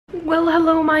Well,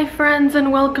 hello my friends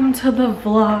and welcome to the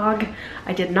vlog.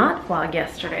 I did not vlog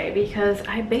yesterday because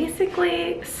I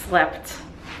basically slept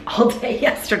all day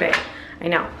yesterday. I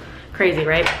know, crazy,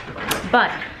 right?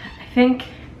 But I think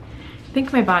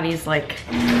my body's like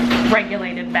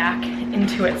regulated back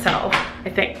into itself.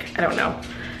 I think, I don't know.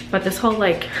 But this whole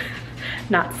like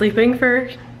not sleeping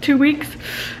for 2 weeks,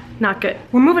 not good.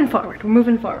 We're moving forward,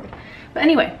 But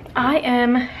anyway, I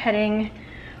am heading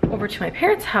over to my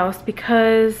parents' house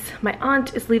because my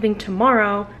aunt is leaving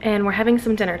tomorrow and we're having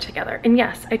some dinner together. And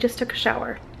yes, I just took a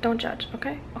shower. Don't judge,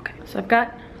 okay? Okay. So I've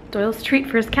got Doyle's treat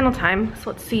for his kennel time.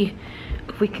 So let's see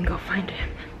if we can go find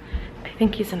him. I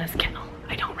think he's in his kennel.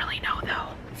 I don't really know though.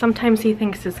 Sometimes he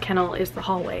thinks his kennel is the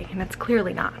hallway and it's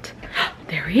clearly not.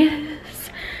 There he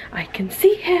is. I can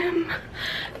see him.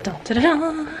 Dun, da, da,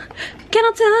 da.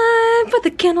 Kennel time for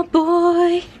the kennel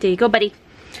boy. There you go, buddy.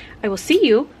 I will see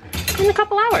you in a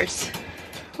couple hours.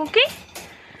 Okay?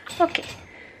 Okay.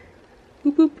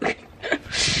 Boop,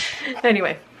 boop.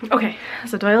 Anyway, okay.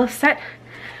 So Doyle is set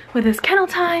with his kennel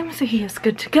time, so he is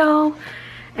good to go.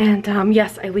 And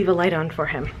yes, I leave a light on for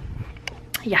him.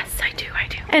 Yes, I do.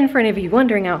 And for any of you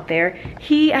wondering out there,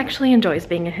 he actually enjoys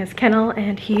being in his kennel,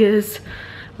 and he is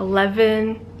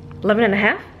 11 and a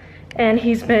half, and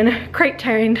he's been crate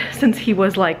trained since he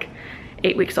was like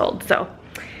 8 weeks old, so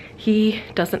he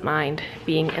doesn't mind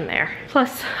being in there.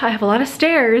 Plus, I have a lot of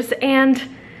stairs, and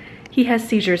he has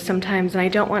seizures sometimes, and I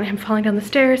don't want him falling down the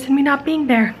stairs and me not being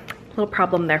there. Little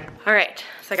problem there. All right,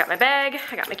 so I got my bag,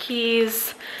 I got my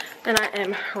keys, and I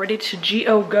am ready to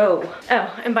go.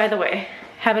 Oh, and by the way,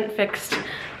 haven't fixed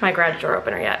my garage door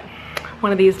opener yet.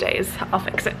 One of these days, I'll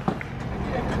fix it.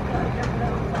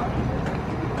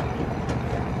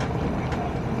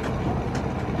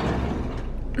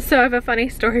 So I have a funny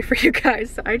story for you guys.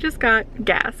 So I just got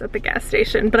gas at the gas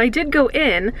station, but I did go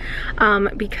in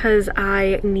because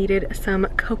I needed some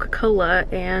Coca-Cola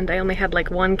and I only had like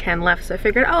 1 can left. So I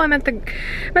figured, oh, I'm at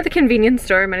the convenience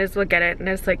store, I might as well get it. And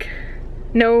there's like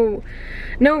no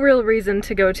real reason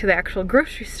to go to the actual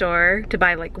grocery store to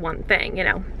buy like one thing, you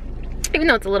know. Even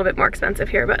though it's a little bit more expensive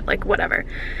here, but like whatever.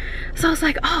 So I was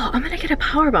like, oh, I'm gonna get a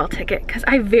Powerball ticket because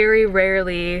I very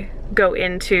rarely go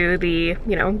into the,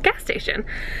 you know, gas station.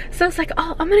 So I was like,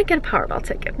 oh, I'm gonna get a Powerball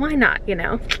ticket. Why not, you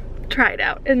know, try it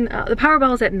out. And the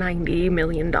Powerball is at $90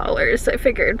 million. So I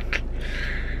figured,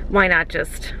 why not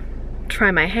just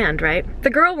try my hand, right? The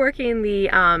girl working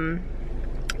the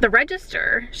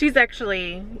register, she's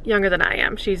actually younger than I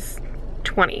am. She's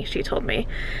 20, she told me,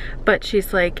 but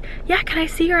she's like, yeah, can I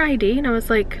see your ID? And I was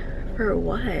like, for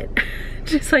what?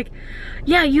 She's like,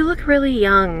 yeah, you look really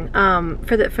young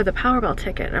for the Powerball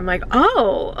ticket. And I'm like,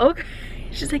 oh, okay.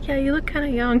 She's like, yeah, you look kind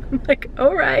of young. I'm like,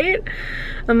 all right.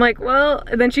 I'm like, well,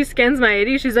 and then she scans my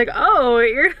ID. She's like, oh,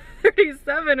 you're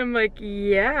 37. I'm like,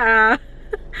 yeah.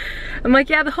 I'm like,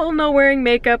 yeah, the whole no wearing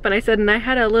makeup. And I said, and I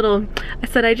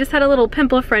just had a little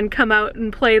pimple friend come out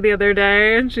and play the other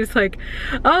day. And she's like,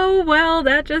 oh, well,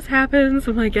 that just happens.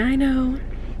 I'm like, I know.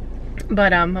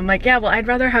 But I'm like, yeah, well, I'd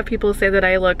rather have people say that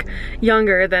I look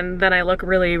younger than I look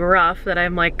really rough, that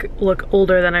I'm like, look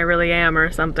older than I really am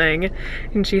or something.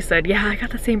 And she said, yeah, I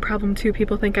got the same problem too.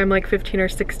 People think I'm like 15 or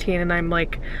 16 and I'm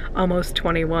like almost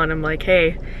 21. I'm like,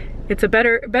 hey, it's a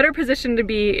better position to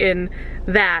be in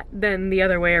that than the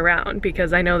other way around,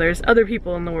 because I know there's other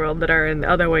people in the world that are in the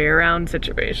other way around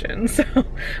situation. So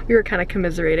we were kind of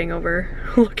commiserating over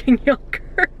looking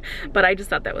younger. But I just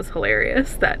thought that was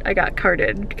hilarious that I got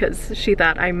carded because she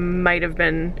thought I might have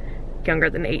been younger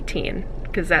than 18,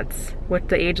 because that's what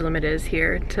the age limit is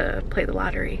here to play the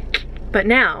lottery. But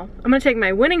now I'm gonna take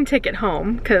my winning ticket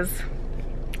home because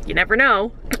you never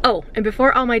know. Oh, and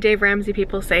before all my Dave Ramsey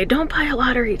people say, don't buy a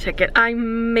lottery ticket, I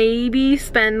maybe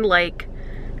spend like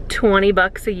 20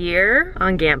 bucks a year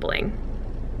on gambling.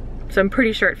 So I'm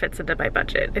pretty sure it fits into my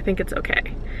budget. I think it's okay.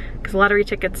 Because lottery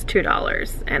ticket's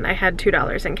 $2 and I had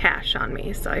 $2 in cash on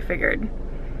me. So I figured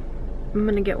I'm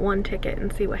gonna get 1 ticket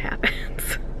and see what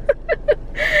happens.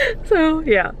 So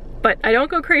yeah, but I don't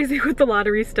go crazy with the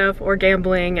lottery stuff or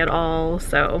gambling at all.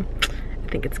 So I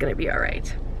think it's gonna be all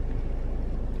right.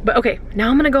 But okay,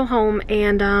 now I'm gonna go home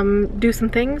and do some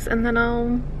things and then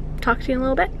I'll talk to you in a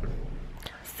little bit.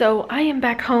 So I am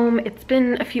back home. It's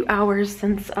been a few hours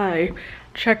since I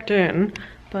checked in,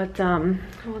 but oh,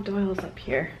 Doyle's up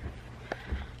here.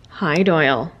 Hi,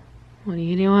 Doyle. What are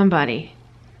you doing, buddy?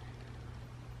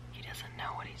 He doesn't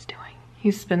know what he's doing.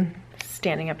 He's been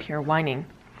standing up here whining.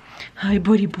 Hi,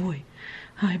 buddy boy.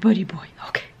 Hi, buddy boy.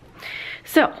 Okay.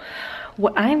 So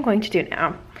what I'm going to do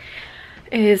now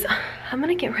is I'm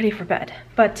gonna get ready for bed,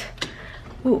 but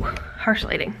ooh, harsh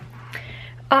lighting.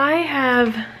 I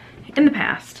have in the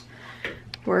past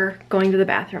we're going to the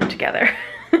bathroom together.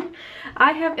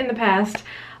 I have in the past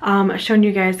shown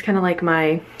you guys kind of like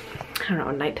my, I don't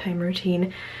know, nighttime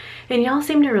routine, and y'all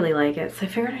seem to really like it, so I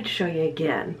figured I'd show you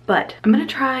again. But I'm gonna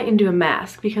try and do a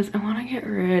mask because I want to get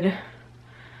rid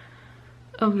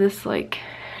of this like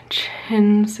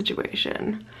chin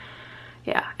situation.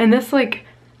 Yeah, and this like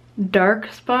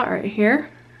dark spot right here,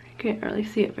 you can't really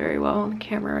see it very well on the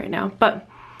camera right now, but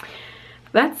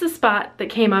that's the spot that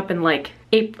came up in like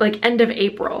end of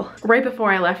April, right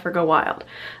before I left for Go Wild.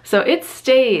 So it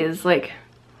stays like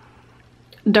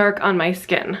dark on my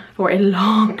skin for a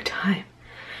long time.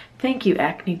 Thank you,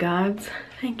 acne gods.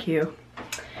 Thank you.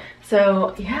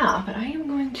 So yeah, but I am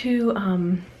going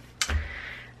to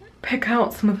pick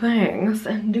out some things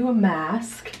and do a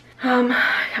mask.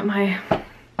 I got my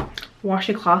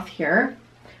washi cloth here,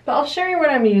 but I'll show you what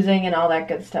I'm using and all that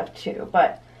good stuff too.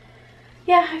 But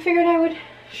yeah, I figured I would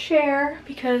share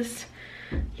because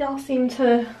y'all seem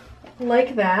to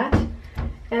like that,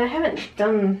 and I haven't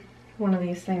done one of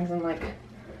these things in like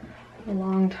a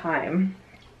long time.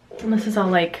 And this is all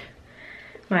like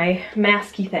my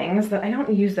masky things that I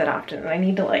don't use that often, and I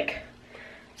need to like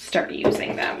start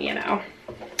using them, you know.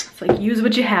 It's like, use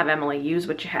what you have, Emily, use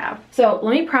what you have. So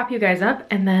let me prop you guys up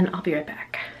and then I'll be right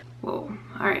back. Whoa,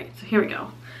 all right, so here we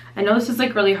go. I know this is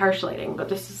like really harsh lighting, but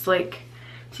this is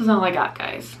all I got,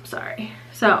 guys, sorry.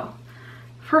 So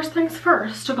first things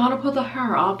first, I gotta put the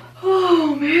hair up.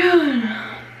 Oh man,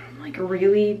 I'm like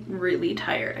really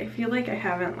tired. I feel like I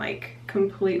haven't like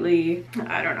completely,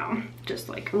 I don't know, just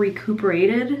like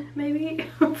recuperated maybe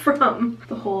from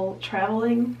the whole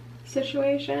traveling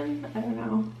situation. I don't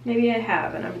know, maybe I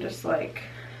have and I'm just like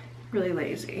really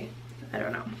lazy. I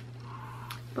don't know,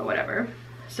 but whatever.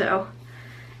 So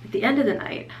at the end of the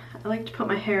night, I like to put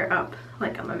my hair up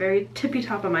like on the very tippy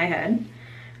top of my head,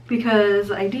 because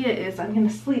the idea is I'm gonna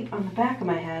sleep on the back of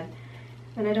my head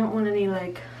and I don't want any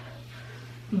like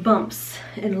bumps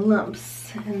and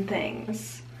lumps and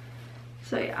things.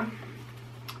 So yeah,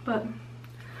 but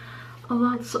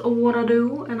that's what I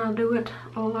do, and I do it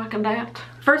like that.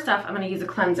 First off, I'm gonna use a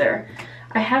cleanser.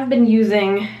 I have been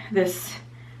using this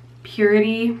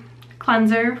Purity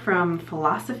cleanser from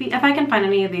Philosophy. If I can find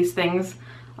any of these things,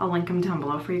 I'll link them down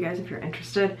below for you guys if you're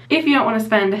interested. If you don't want to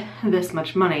spend this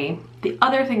much money, the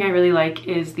other thing I really like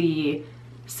is the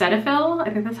Cetaphil. I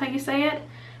think that's how you say it.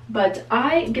 But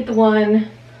I get the one,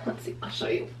 let's see, I'll show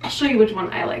you which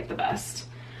one I like the best.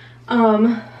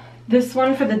 This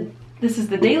one this is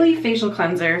the Daily Facial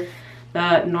Cleanser,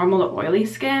 the normal to oily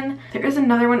skin. There is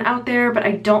another one out there, but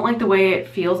I don't like the way it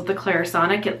feels with the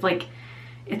Clarisonic.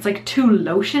 It's like too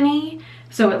lotiony,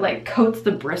 so it like coats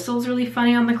the bristles really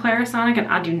funny on the Clarisonic, and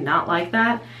I do not like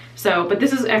that. So, but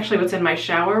this is actually what's in my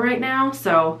shower right now,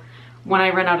 so when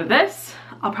I run out of this,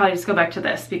 I'll probably just go back to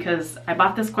this, because I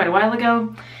bought this quite a while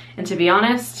ago, and to be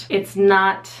honest, it's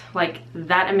not like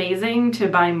that amazing to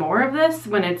buy more of this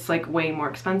when it's like way more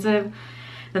expensive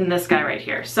than this guy right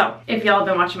here. So if y'all have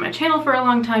been watching my channel for a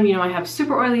long time, you know I have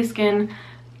super oily skin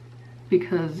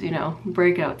because, you know,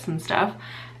 breakouts and stuff.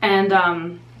 And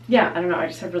yeah, I don't know, I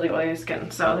just have really oily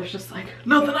skin, so there's just like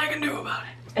nothing I can do about it.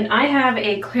 And I have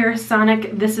a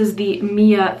Clarisonic, this is the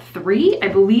Mia 3, I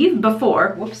believe,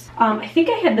 before. Whoops. I think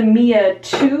I had the Mia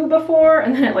 2 before,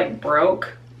 and then it like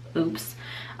broke. Oops.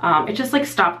 It just like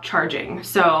stopped charging.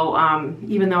 So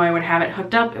even though I would have it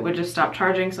hooked up, it would just stop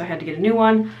charging, so I had to get a new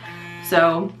one.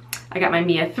 So I got my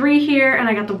Mia 3 here, and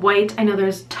I got the white. I know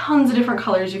there's tons of different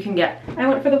colors you can get. I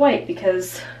went for the white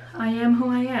because I am who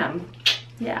I am.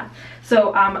 Yeah.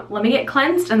 So let me get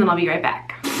cleansed and then I'll be right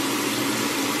back.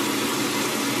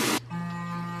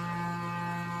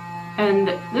 And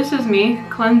this is me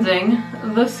cleansing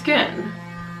the skin.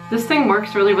 This thing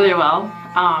works really well.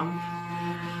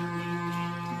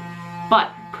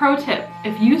 But pro tip,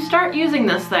 if you start using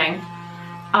this thing,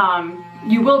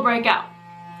 you will break out.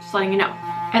 Just letting you know.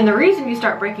 And the reason you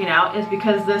start breaking out is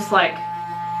because this like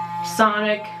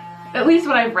sonic, at least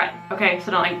what I've read, okay,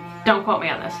 so don't quote me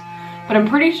on this, but I'm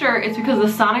pretty sure it's because the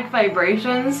sonic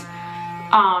vibrations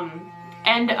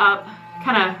end up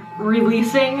kind of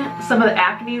releasing some of the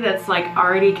acne that's like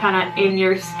already kind of in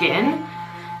your skin,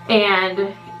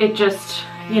 and it just,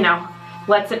 you know,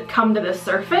 lets it come to the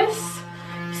surface.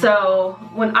 So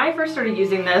when I first started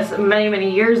using this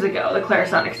many years ago, the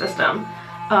Clarisonic system,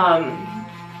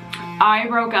 I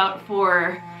broke out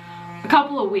for a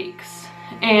couple of weeks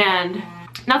and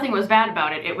nothing was bad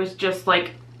about it. It was just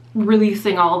like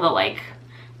releasing all the like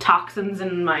toxins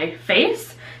in my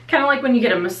face, kind of like when you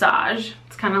get a massage.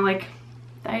 It's kind of like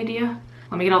the idea.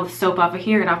 Let me get all the soap off of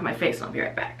here and off my face and I'll be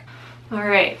right back. All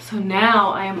right, so now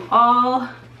I am all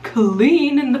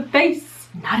clean in the face,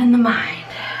 not in the mind.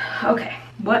 Okay,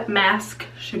 What mask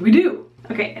should we do?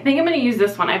 Okay, I think I'm gonna use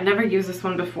this one. I've never used this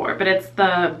one before, but it's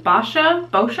the Boscia?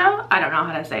 I don't know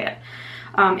how to say it.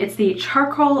 It's the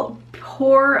Charcoal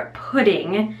Pore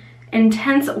Pudding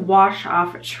Intense Wash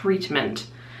Off Treatment.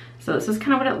 So this is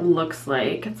kind of what it looks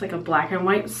like. It's like a black and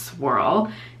white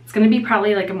swirl. It's gonna be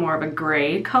probably like a more of a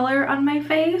gray color on my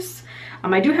face.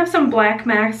 I do have some black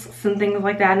masks and things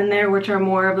like that in there, which are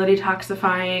more of the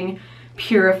detoxifying,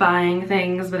 purifying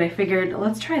things, but I figured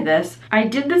let's try this. I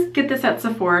did get this at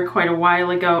Sephora quite a while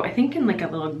ago, I think in like a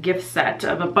little gift set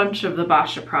of a bunch of the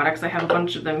Boscia products. I have a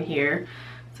bunch of them here.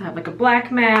 So I have like a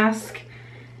black mask,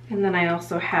 and then I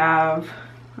also have,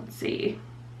 let's see,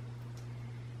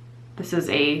 this is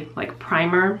a like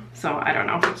primer, so I don't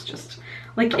know, it's just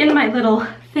like in my little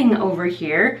thing over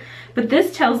here. But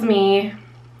this tells me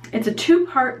it's a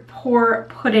 2-part pore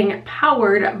pudding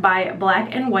powered by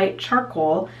black and white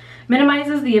charcoal,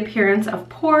 minimizes the appearance of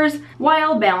pores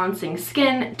while balancing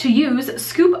skin. To use,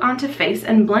 scoop onto face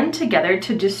and blend together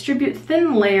to distribute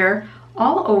thin layer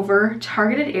all over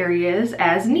targeted areas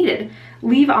as needed.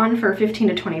 Leave on for 15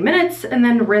 to 20 minutes and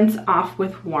then rinse off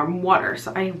with warm water.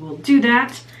 So I will do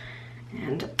that.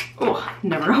 And oh,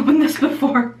 never opened this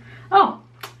before. Oh,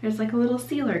 there's like a little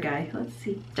sealer guy. Let's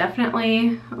see.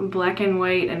 Definitely black and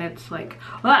white, and it's like,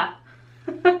 ah.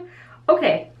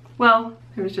 Okay, well,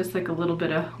 there was just like a little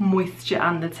bit of moisture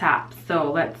on the top.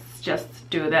 So let's just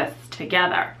do this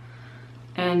together.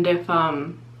 And if,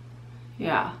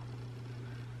 yeah.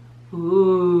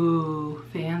 Ooh,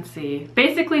 fancy.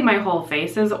 Basically, my whole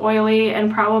face is oily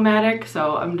and problematic,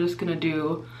 so I'm just gonna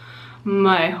do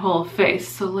my whole face.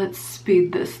 So let's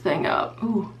speed this thing up.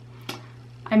 Ooh,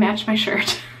 I matched my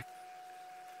shirt.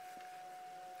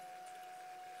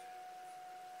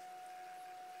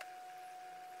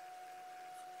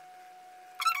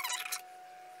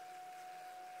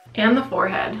 And the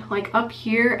forehead, like up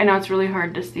here. I know it's really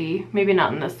hard to see. Maybe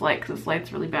not in this light, because this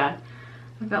light's really bad.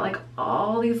 I've got like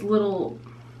all these little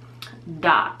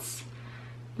dots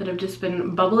that have just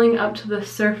been bubbling up to the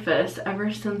surface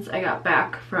ever since I got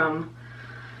back from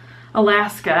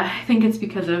Alaska. I think it's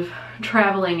because of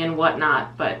traveling and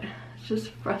whatnot, but it's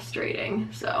just frustrating.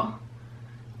 So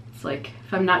it's like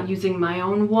if I'm not using my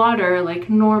own water like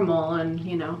normal and,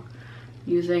 you know,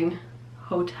 using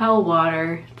hotel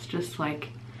water, it's just like,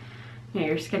 you know,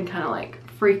 your skin kind of like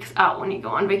freaks out when you go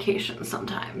on vacation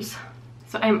sometimes.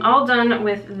 So I'm all done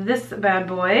with this bad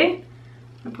boy.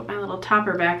 I'm gonna put my little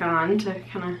topper back on to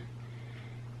kind of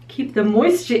keep the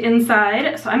moisture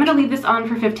inside. So I'm gonna leave this on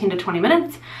for 15 to 20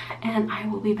 minutes, and I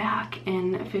will be back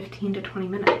in 15 to 20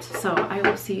 minutes. So I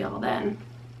will see y'all then.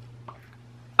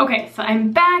 Okay, so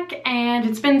I'm back and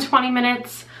it's been 20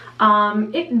 minutes.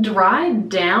 It dried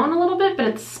down a little bit, but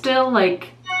it's still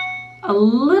like a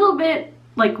little bit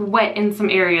like wet in some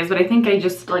areas, but I think I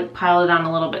just like piled it on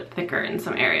a little bit thicker in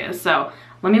some areas. So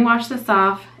let me wash this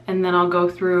off and then I'll go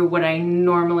through what I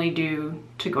normally do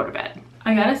to go to bed.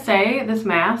 I gotta say, this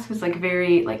mask is like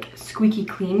very like squeaky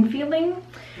clean feeling,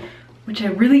 which I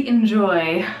really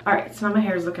enjoy. All right, so now my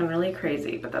hair is looking really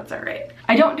crazy, but that's all right.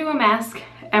 I don't do a mask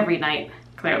every night,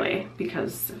 clearly,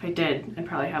 because if I did, I'd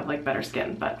probably have like better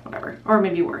skin, but whatever. Or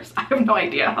maybe worse. I have no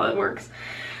idea how it works.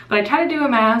 But I try to do a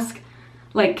mask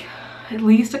like at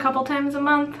least a couple times a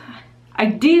month.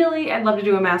 Ideally, I'd love to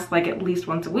do a mask like at least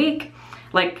once a week,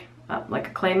 like a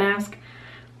clay mask,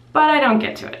 but I don't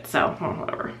get to it, so well,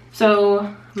 whatever. So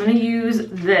I'm gonna use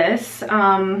this.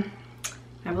 I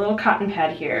have a little cotton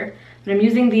pad here, but I'm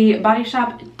using the Body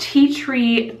Shop Tea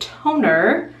Tree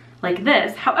Toner like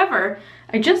this. However,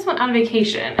 I just went on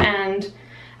vacation and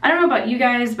I don't know about you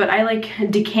guys, but I like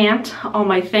decant all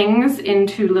my things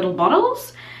into little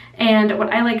bottles. And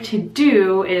what I like to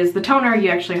do is the toner, you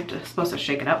actually supposed to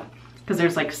shake it up because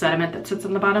there's like sediment that sits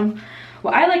on the bottom.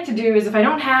 What I like to do is if I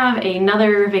don't have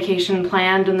another vacation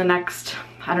planned in the next,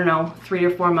 I don't know, 3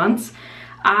 or 4 months,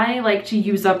 I like to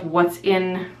use up what's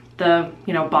in the,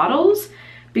 you know, bottles,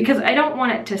 because I don't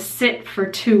want it to sit for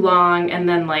too long and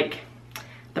then like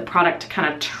the product to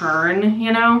kind of turn,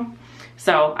 you know?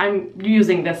 So I'm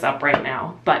using this up right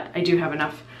now, but I do have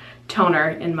enough toner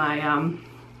in my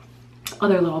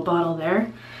other little bottle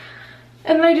there.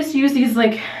 And then I just use these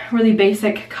like really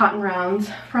basic cotton rounds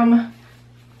from,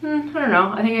 I don't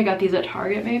know, I think I got these at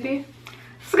Target maybe.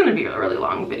 This is gonna be a really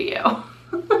long video.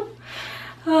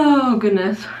 Oh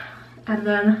goodness. And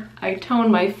then I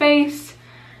tone my face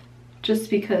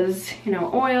just because, you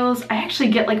know, oils. I actually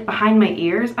get like behind my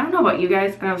ears. I don't know about you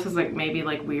guys, I know this is like maybe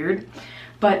like weird,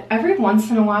 but every once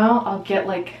in a while I'll get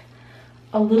like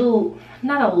a little,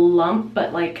 not a lump,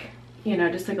 but like, you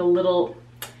know, just like a little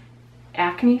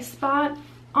acne spot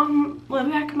on the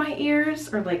back of my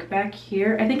ears, or like back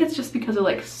here. I think it's just because of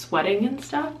like sweating and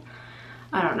stuff.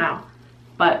 I don't know,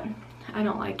 but I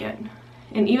don't like it.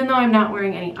 And even though I'm not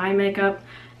wearing any eye makeup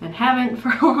and haven't for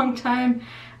a long time,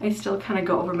 I still kind of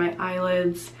go over my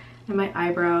eyelids and my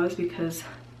eyebrows because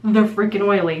they're freaking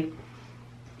oily.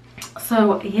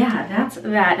 So yeah, that's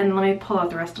that. And let me pull out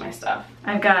the rest of my stuff.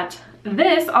 I've got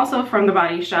this also from the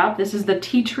Body Shop. This is the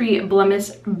Tea Tree Blemish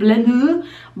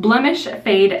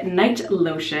Fade Night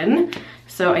Lotion.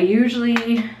 So I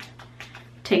usually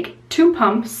take 2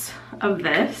 pumps of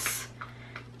this.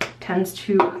 Tends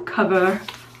to cover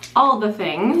all the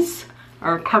things,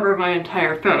 or cover my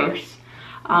entire face.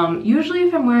 Usually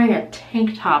if I'm wearing a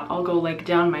tank top, I'll go like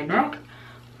down my neck,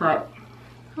 but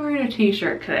I'm wearing a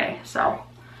t-shirt today, so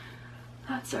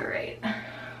that's all right.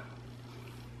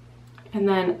 And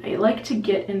then I like to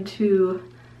get into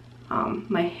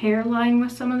my hairline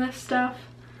with some of this stuff,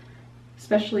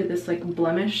 especially this like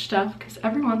blemish stuff, because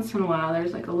every once in a while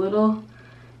there's like a little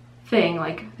thing,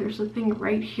 like there's a thing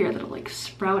right here that'll like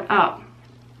sprout up,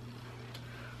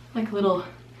 like a little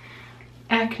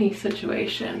acne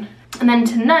situation. And then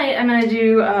tonight I'm gonna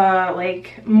do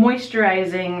like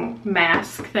moisturizing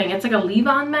mask thing. It's like a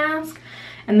leave-on mask,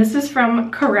 and this is from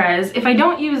Carez. If I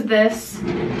don't use this,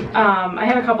 I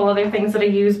have a couple other things that I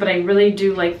use, but I really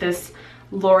do like this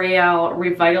L'Oreal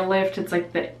Revitalift. It's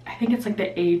like the, I think it's like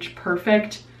the Age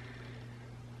Perfect.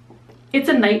 It's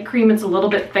a night cream. It's a little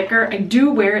bit thicker. I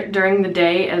do wear it during the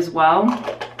day as well.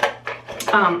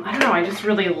 I don't know, I just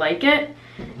really like it.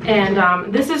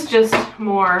 And this is just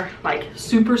more like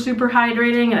super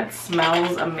hydrating, and it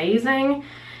smells amazing.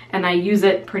 And I use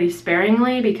it pretty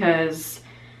sparingly because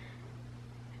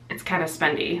it's kind of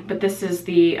spendy. But this is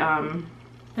the,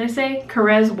 did I say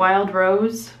Carez Wild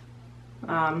Rose?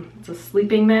 It's a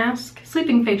sleeping mask,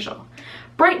 sleeping facial,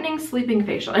 brightening sleeping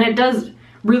facial. And it does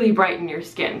really brighten your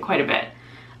skin quite a bit.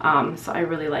 So I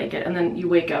really like it. And then you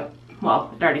wake up,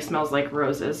 well, it already smells like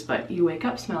roses, but you wake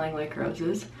up smelling like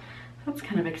roses. That's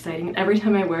kind of exciting. And every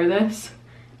time I wear this,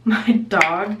 my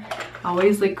dog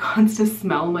always like wants to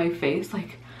smell my face.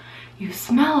 Like, you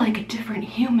smell like a different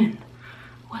human.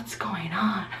 What's going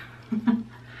on?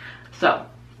 So,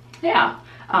 yeah.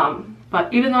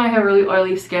 But even though I have really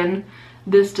oily skin,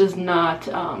 this does not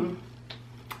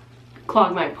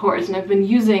clog my pores. And I've been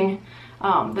using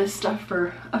this stuff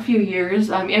for a few years.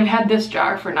 I mean, I've had this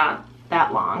jar for not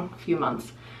that long, a few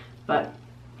months, but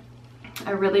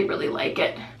I really like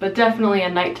it. But definitely a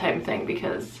nighttime thing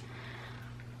because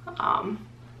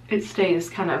it stays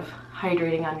kind of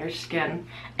hydrating on your skin.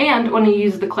 And when you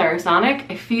use the Clarisonic,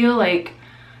 I feel like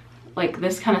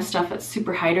this kind of stuff that's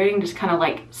super hydrating just kind of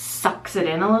like sucks it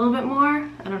in a little bit more.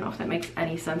 I don't know if that makes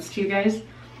any sense to you guys.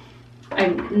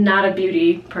 I'm not a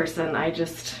beauty person, I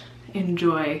just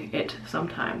enjoy it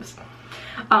sometimes.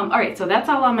 All right, so that's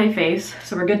all on my face,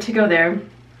 so we're good to go there.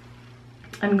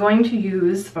 I'm going to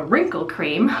use a wrinkle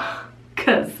cream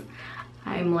because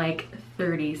I'm like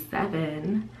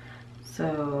 37,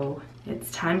 so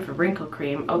it's time for wrinkle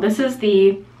cream. Oh, this is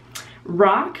the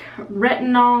Rock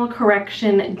Retinol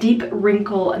Correction Deep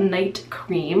Wrinkle Night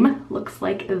Cream. Looks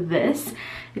like this.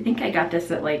 I think I got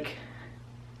this at like,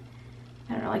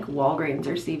 I don't know, like Walgreens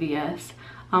or CVS.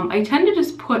 I tend to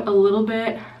just put a little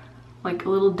bit, like a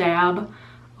little dab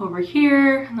over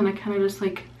here, and then I kind of just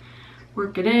like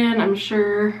work it in. I'm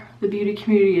sure the beauty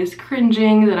community is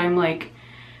cringing that I'm like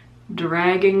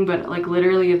dragging, but like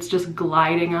literally it's just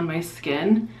gliding on my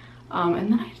skin.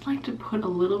 And then I'd like to put a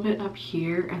little bit up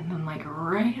here and then like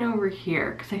right over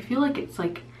here, because I feel like it's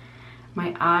like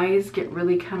my eyes get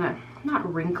really kind of,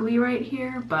 not wrinkly right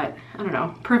here, but I don't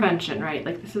know, prevention, right?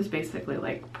 Like this is basically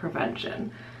like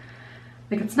prevention.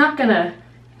 Like it's not gonna,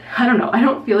 I don't know, I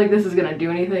don't feel like this is gonna do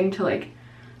anything to like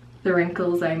the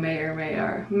wrinkles I may or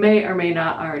may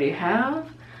not already have,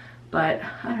 but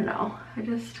I don't know, I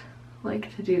just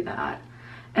like to do that.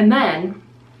 And then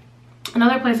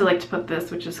another place I like to put this,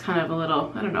 which is kind of a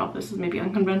little, I don't know if this is maybe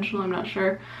unconventional, I'm not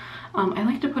sure. I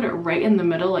like to put it right in the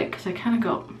middle, like, cause I kind of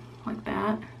go like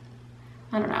that.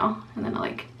 I don't know, and then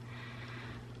like,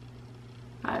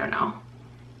 I don't know.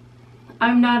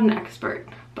 I'm not an expert,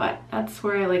 but that's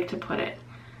where I like to put it.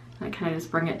 I kind of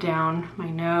just bring it down my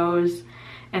nose.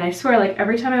 And I swear, like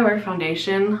every time I wear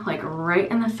foundation, like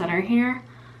right in the center here,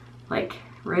 like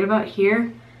right about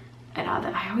here, and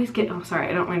I always get, oh sorry,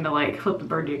 I don't mean to like flip the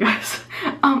bird, you guys.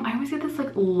 I always get this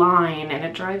like line and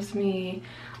it drives me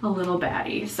a little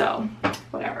batty, so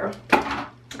whatever.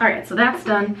 All right, so that's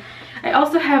done. I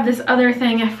also have this other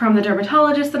thing from the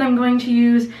dermatologist that I'm going to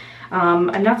use.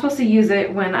 I'm not supposed to use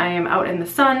it when I am out in the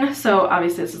sun, so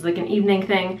obviously this is like an evening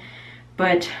thing,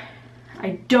 but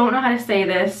I don't know how to say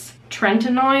this.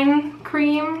 Trentanoin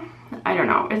cream. I don't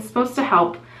know. It's supposed to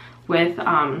help with,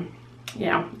 you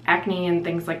know, acne and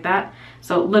things like that.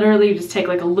 So literally you just take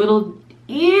like a little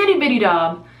itty bitty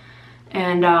dab,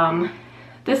 and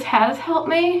this has helped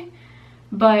me,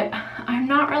 but I'm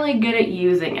not really good at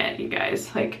using it, you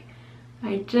guys. Like,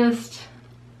 I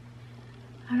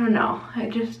don't know. I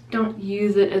just don't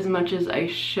use it as much as I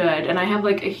should, and I have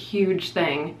like a huge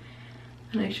thing,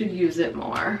 and I should use it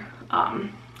more.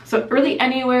 So really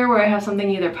anywhere where I have something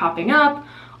either popping up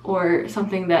or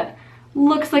something that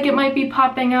looks like it might be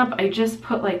popping up, I just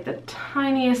put like the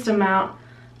tiniest amount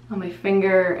on my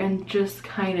finger and just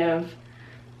kind of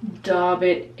dab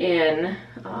it in.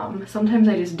 Sometimes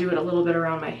I just do it a little bit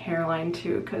around my hairline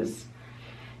too, because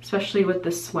especially with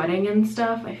the sweating and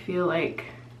stuff, I feel like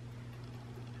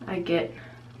I get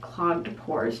clogged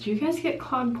pores. Do you guys get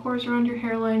clogged pores around your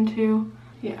hairline too?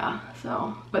 Yeah,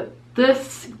 so, but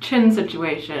this chin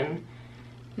situation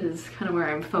is kind of where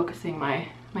I'm focusing my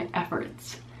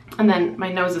efforts. And then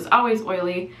my nose is always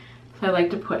oily, so I like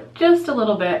to put just a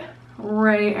little bit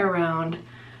right around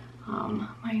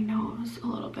my nose a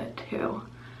little bit too.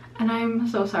 And I'm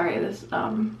so sorry, this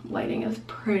lighting is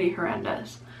pretty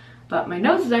horrendous, but my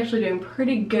nose is actually doing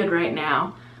pretty good right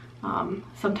now.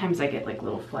 Sometimes I get like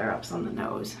little flare-ups on the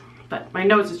nose, but my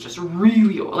nose is just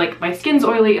really, like my skin's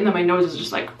oily and then my nose is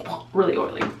just like really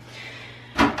oily.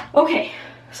 Okay,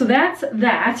 so that's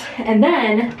that. And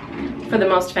then for the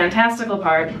most fantastical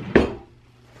part,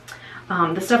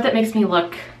 the stuff that makes me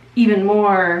look even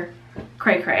more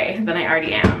cray-cray than I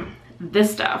already am,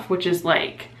 this stuff, which is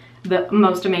like the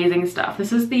most amazing stuff.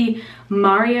 This is the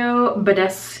Mario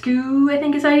Badescu, I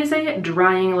think is how you say it,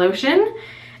 drying lotion.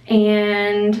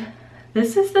 And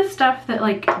this is the stuff that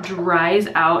like dries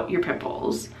out your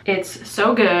pimples. It's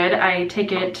so good. I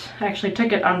actually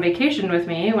took it on vacation with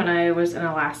me when I was in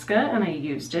Alaska, and I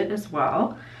used it as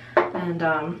well. And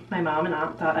my mom and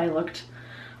aunt thought I looked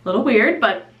a little weird,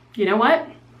 but you know what?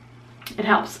 It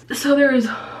helps. So there is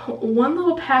one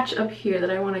little patch up here that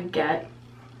I want to get,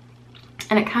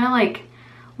 and it kind of like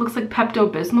looks like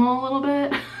Pepto-Bismol a little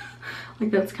bit.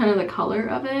 Like that's kind of the color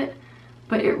of it,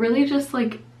 but it really just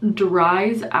like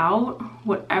dries out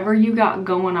whatever you got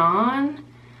going on,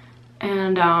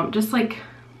 and just like,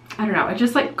 I don't know, it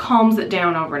just like calms it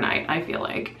down overnight, I feel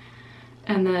like.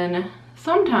 And then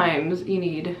sometimes you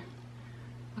need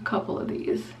a couple of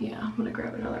these. Yeah, I'm gonna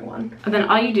grab another one. And then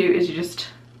all you do is you just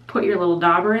put your little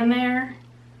dauber in there, and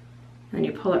then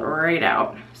you pull it right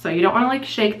out. So you don't want to like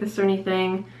shake this or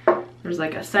anything. There's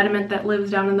like a sediment that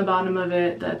lives down in the bottom of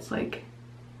it that's like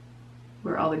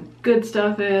where all the good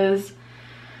stuff is.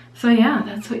 So yeah,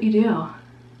 that's what you do.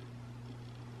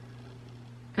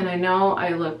 And I know I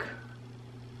look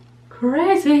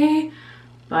crazy,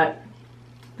 but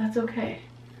that's okay.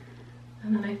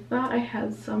 And then I thought I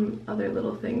had some other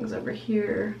little things over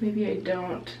here. Maybe I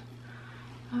don't.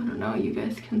 I don't know, you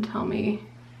guys can tell me.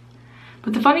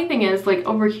 But the funny thing is, like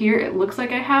over here, it looks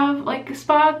like I have like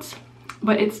spots,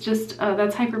 but it's just,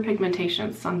 that's hyperpigmentation,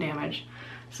 it's sun damage.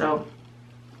 So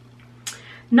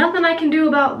nothing I can do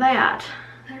about that.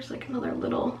 There's like another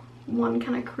little one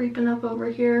kind of creeping up over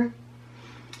here.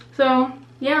 So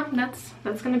yeah,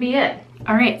 that's gonna be it.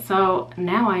 All right, so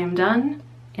now I am done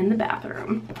in the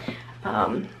bathroom.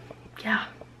 Yeah,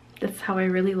 that's how I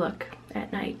really look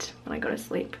at night when I go to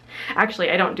sleep.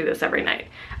 Actually, I don't do this every night.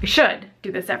 I should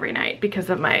do this every night because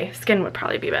of my skin would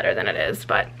probably be better than it is,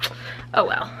 but oh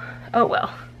well, oh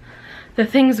well. The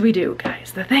things we do,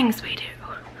 guys, the things we do.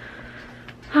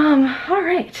 All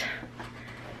right.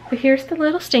 So here's the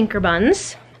little stinker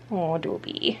buns. Oh,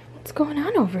 Dobie. What's going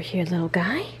on over here, little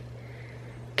guy?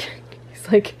 He's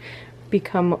like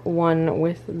become one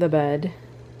with the bed.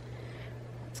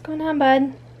 What's going on,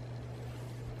 bud?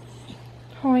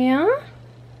 Oh yeah?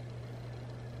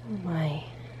 Oh my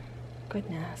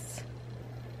goodness.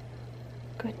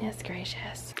 Goodness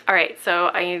gracious. All right,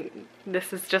 so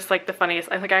this is just like the funniest.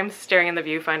 I'm staring in the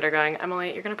viewfinder going,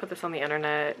 Emily, you're gonna put this on the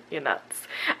internet, you're nuts.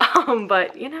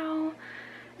 But you know,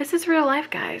 this is real life,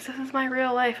 guys. This is my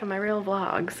real life and my real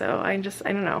vlog. So I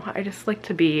don't know. I just like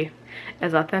to be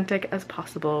as authentic as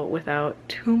possible without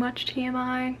too much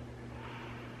TMI.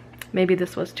 Maybe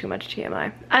this was too much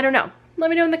TMI. I don't know. Let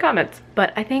me know in the comments.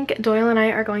 But I think Doyle and I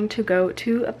are going to go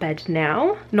to bed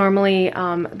now. Normally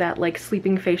that like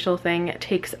sleeping facial thing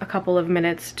takes a couple of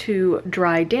minutes to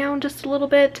dry down just a little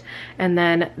bit. And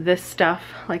then this stuff,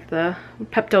 like the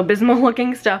Pepto-Bismol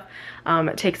looking stuff,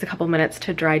 takes a couple minutes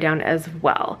to dry down as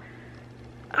well.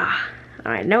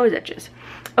 My nose itches.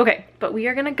 Okay, but we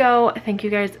are gonna go. Thank you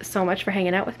guys so much for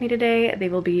hanging out with me today. They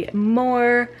will be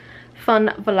more fun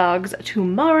vlogs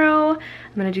tomorrow.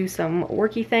 I'm gonna do some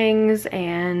worky things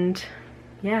and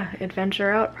yeah,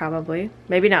 adventure out probably.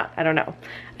 Maybe not, I don't know.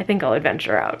 I think I'll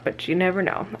adventure out, but you never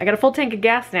know. I got a full tank of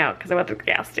gas now because I went to the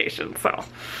gas station, so.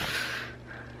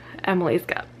 Emily's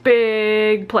got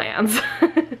big plans.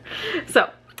 So,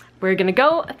 we're gonna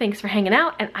go. Thanks for hanging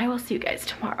out, and I will see you guys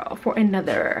tomorrow for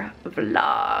another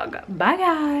vlog. Bye,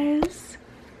 guys.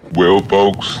 Well,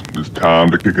 folks, it's time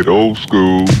to kick it old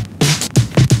school.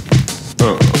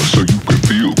 So you can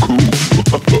feel cool.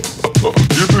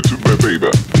 Give it to me,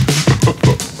 baby.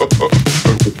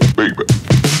 Baby.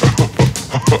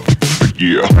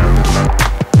 Yeah.